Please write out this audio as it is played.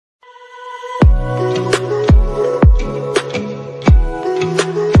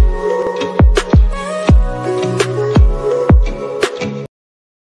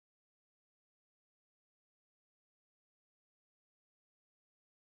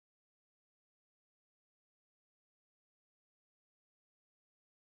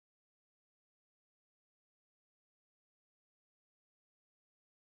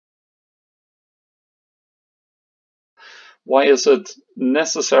Why is it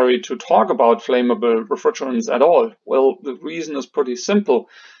necessary to talk about flammable refrigerants at all? Well, the reason is pretty simple,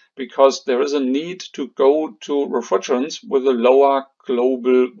 because there is a need to go to refrigerants with a lower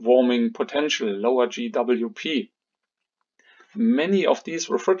global warming potential, lower GWP. Many of these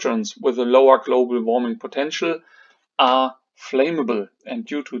refrigerants with a lower global warming potential are flammable, and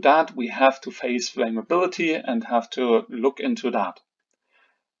due to that we have to face flammability and have to look into that.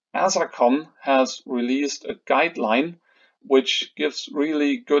 ASACOM has released a guideline which gives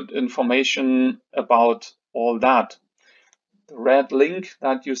really good information about all that. The red link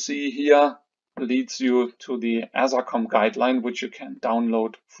that you see here leads you to the ASACOM guideline, which you can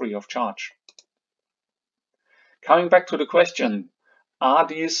download free of charge. Coming back to the question, are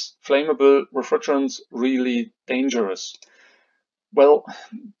these flammable refrigerants really dangerous? Well,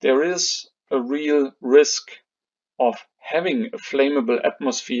 there is a real risk of having a flammable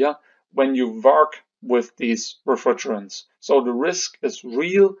atmosphere when you work with these refrigerants. So the risk is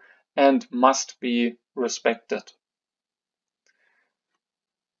real and must be respected.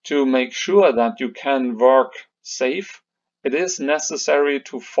 To make sure that you can work safe, it is necessary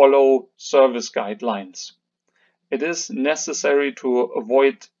to follow service guidelines. It is necessary to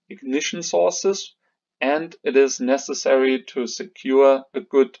avoid ignition sources, and it is necessary to secure a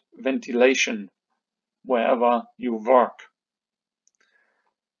good ventilation wherever you work.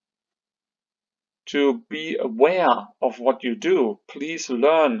 To be aware of what you do, please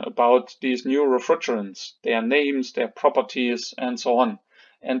learn about these new refrigerants, their names, their properties, and so on,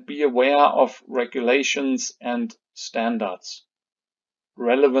 and be aware of regulations and standards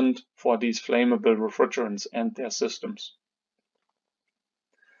relevant for these flammable refrigerants and their systems.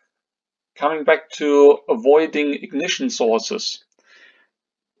 Coming back to avoiding ignition sources.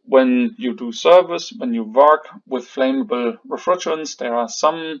 When you do service, when you work with flammable refrigerants, there are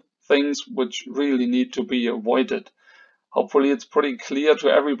some things which really need to be avoided. Hopefully it's pretty clear to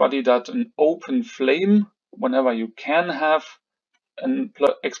everybody that an open flame, whenever you can have an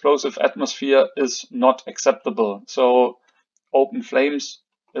explosive atmosphere, is not acceptable. So open flames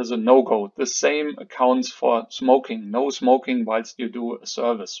is a no-go. The same accounts for smoking. No smoking whilst you do a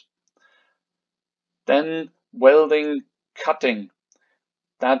service. Then welding, cutting.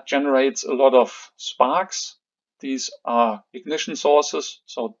 That generates a lot of sparks. These are ignition sources,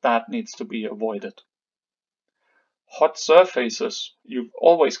 so that needs to be avoided. Hot surfaces. You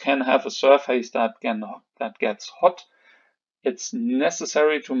always can have a surface that gets hot. It's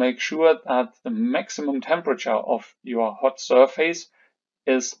necessary to make sure that the maximum temperature of your hot surface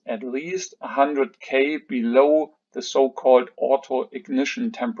is at least 100 K below the so-called auto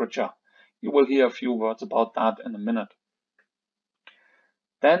ignition temperature. You will hear a few words about that in a minute.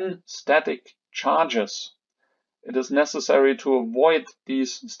 Then static charges. It is necessary to avoid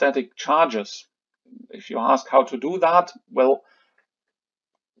these static charges. If you ask how to do that, well,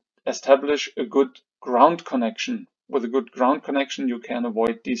 establish a good ground connection. With a good ground connection, you can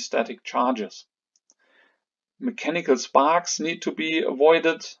avoid these static charges. Mechanical sparks need to be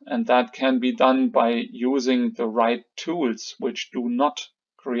avoided, and that can be done by using the right tools which do not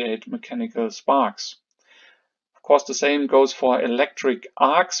create mechanical sparks. Of course, the same goes for electric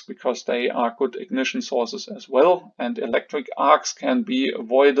arcs, because they are good ignition sources as well, and electric arcs can be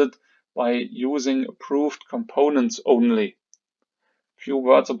avoided by using approved components only. A few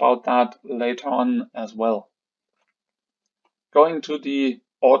words about that later on as well. Going to the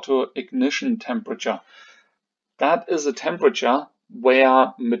auto ignition temperature. That is a temperature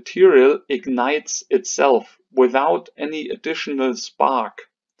where material ignites itself without any additional spark.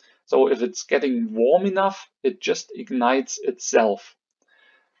 So if it's getting warm enough, it just ignites itself.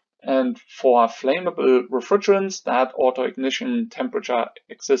 And for flammable refrigerants, that auto ignition temperature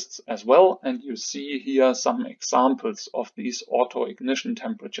exists as well. And you see here some examples of these auto ignition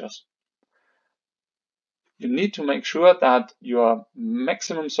temperatures. You need to make sure that your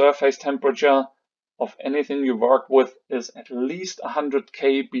maximum surface temperature of anything you work with is at least 100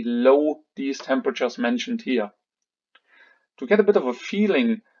 K below these temperatures mentioned here. To get a bit of a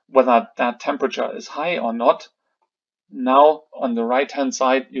feeling whether that temperature is high or not, now on the right hand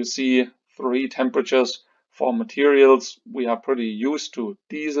side you see 3 temperatures for materials we are pretty used to: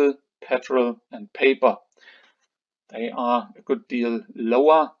 diesel, petrol and paper. They are a good deal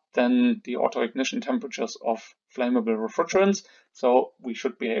lower than the auto ignition temperatures of flammable refrigerants, so we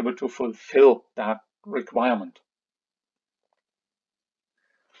should be able to fulfill that requirement.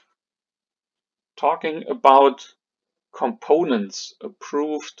 Talking about components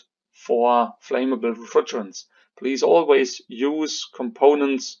approved for flammable refrigerants, please always use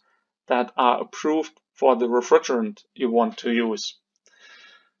components that are approved for the refrigerant you want to use.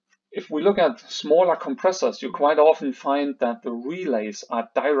 If we look at smaller compressors, you quite often find that the relays are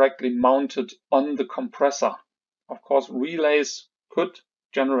directly mounted on the compressor. Of course, relays could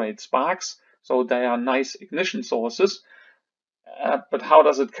generate sparks, so they are nice ignition sources. But how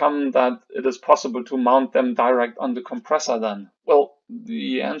does it come that it is possible to mount them direct on the compressor then? Well,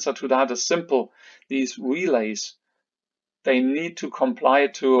 the answer to that is simple. These relays, they need to comply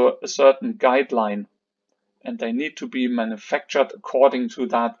to a certain guideline, and they need to be manufactured according to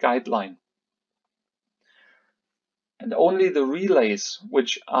that guideline. And only the relays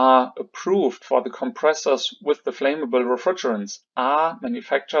which are approved for the compressors with the flammable refrigerants are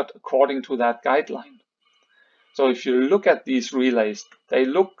manufactured according to that guideline. So if you look at these relays, they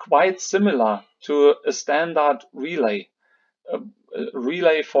look quite similar to a standard relay, a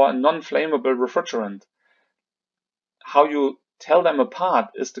relay for a non-flammable refrigerant. How you tell them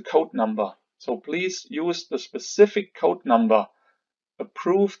apart is the code number. So please use the specific code number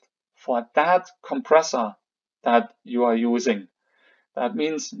approved for that compressor that you are using. That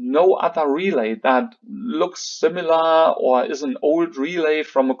means no other relay that looks similar or is an old relay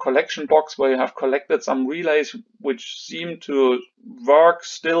from a collection box where you have collected some relays which seem to work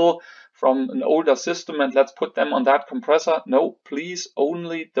still from an older system and let's put them on that compressor. No, please,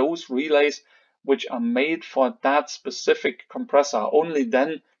 only those relays which are made for that specific compressor. Only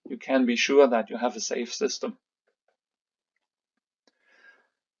then you can be sure that you have a safe system.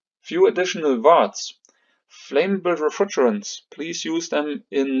 Few additional words. Flammable refrigerants, please use them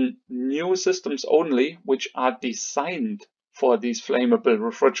in new systems only which are designed for these flammable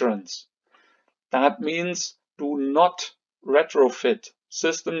refrigerants. That means do not retrofit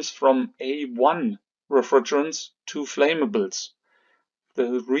systems from A1 refrigerants to flammables.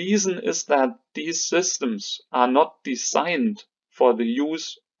 The reason is that these systems are not designed for the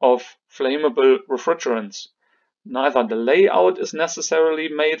use of flammable refrigerants. Neither the layout is necessarily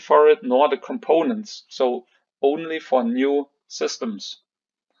made for it, nor the components, so only for new systems.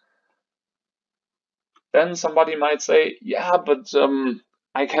 Then somebody might say, yeah, but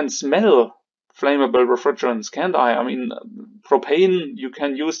I can smell flammable refrigerants, can't I? I mean, propane, you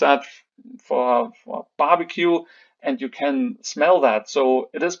can use that for barbecue and you can smell that, so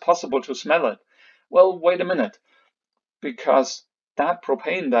it is possible to smell it. Well, wait a minute, because that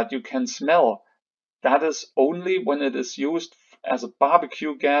propane that you can smell, that is only when it is used as a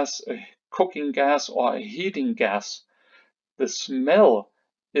barbecue gas, a cooking gas, or a heating gas. The smell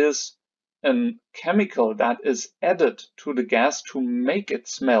is a chemical that is added to the gas to make it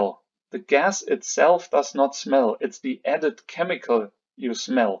smell. The gas itself does not smell. It's the added chemical you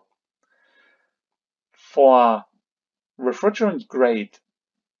smell. For refrigerant grade,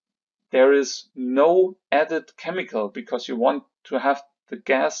 there is no added chemical because you want to have the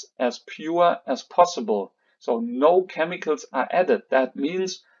gas as pure as possible. So no chemicals are added. That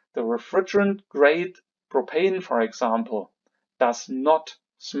means the refrigerant grade propane, for example, does not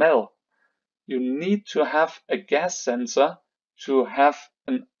smell. You need to have a gas sensor to have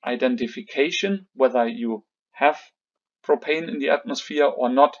an identification whether you have propane in the atmosphere or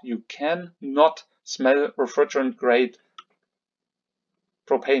not. You cannot smell refrigerant grade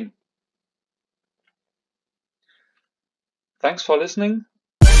propane. Thanks for listening.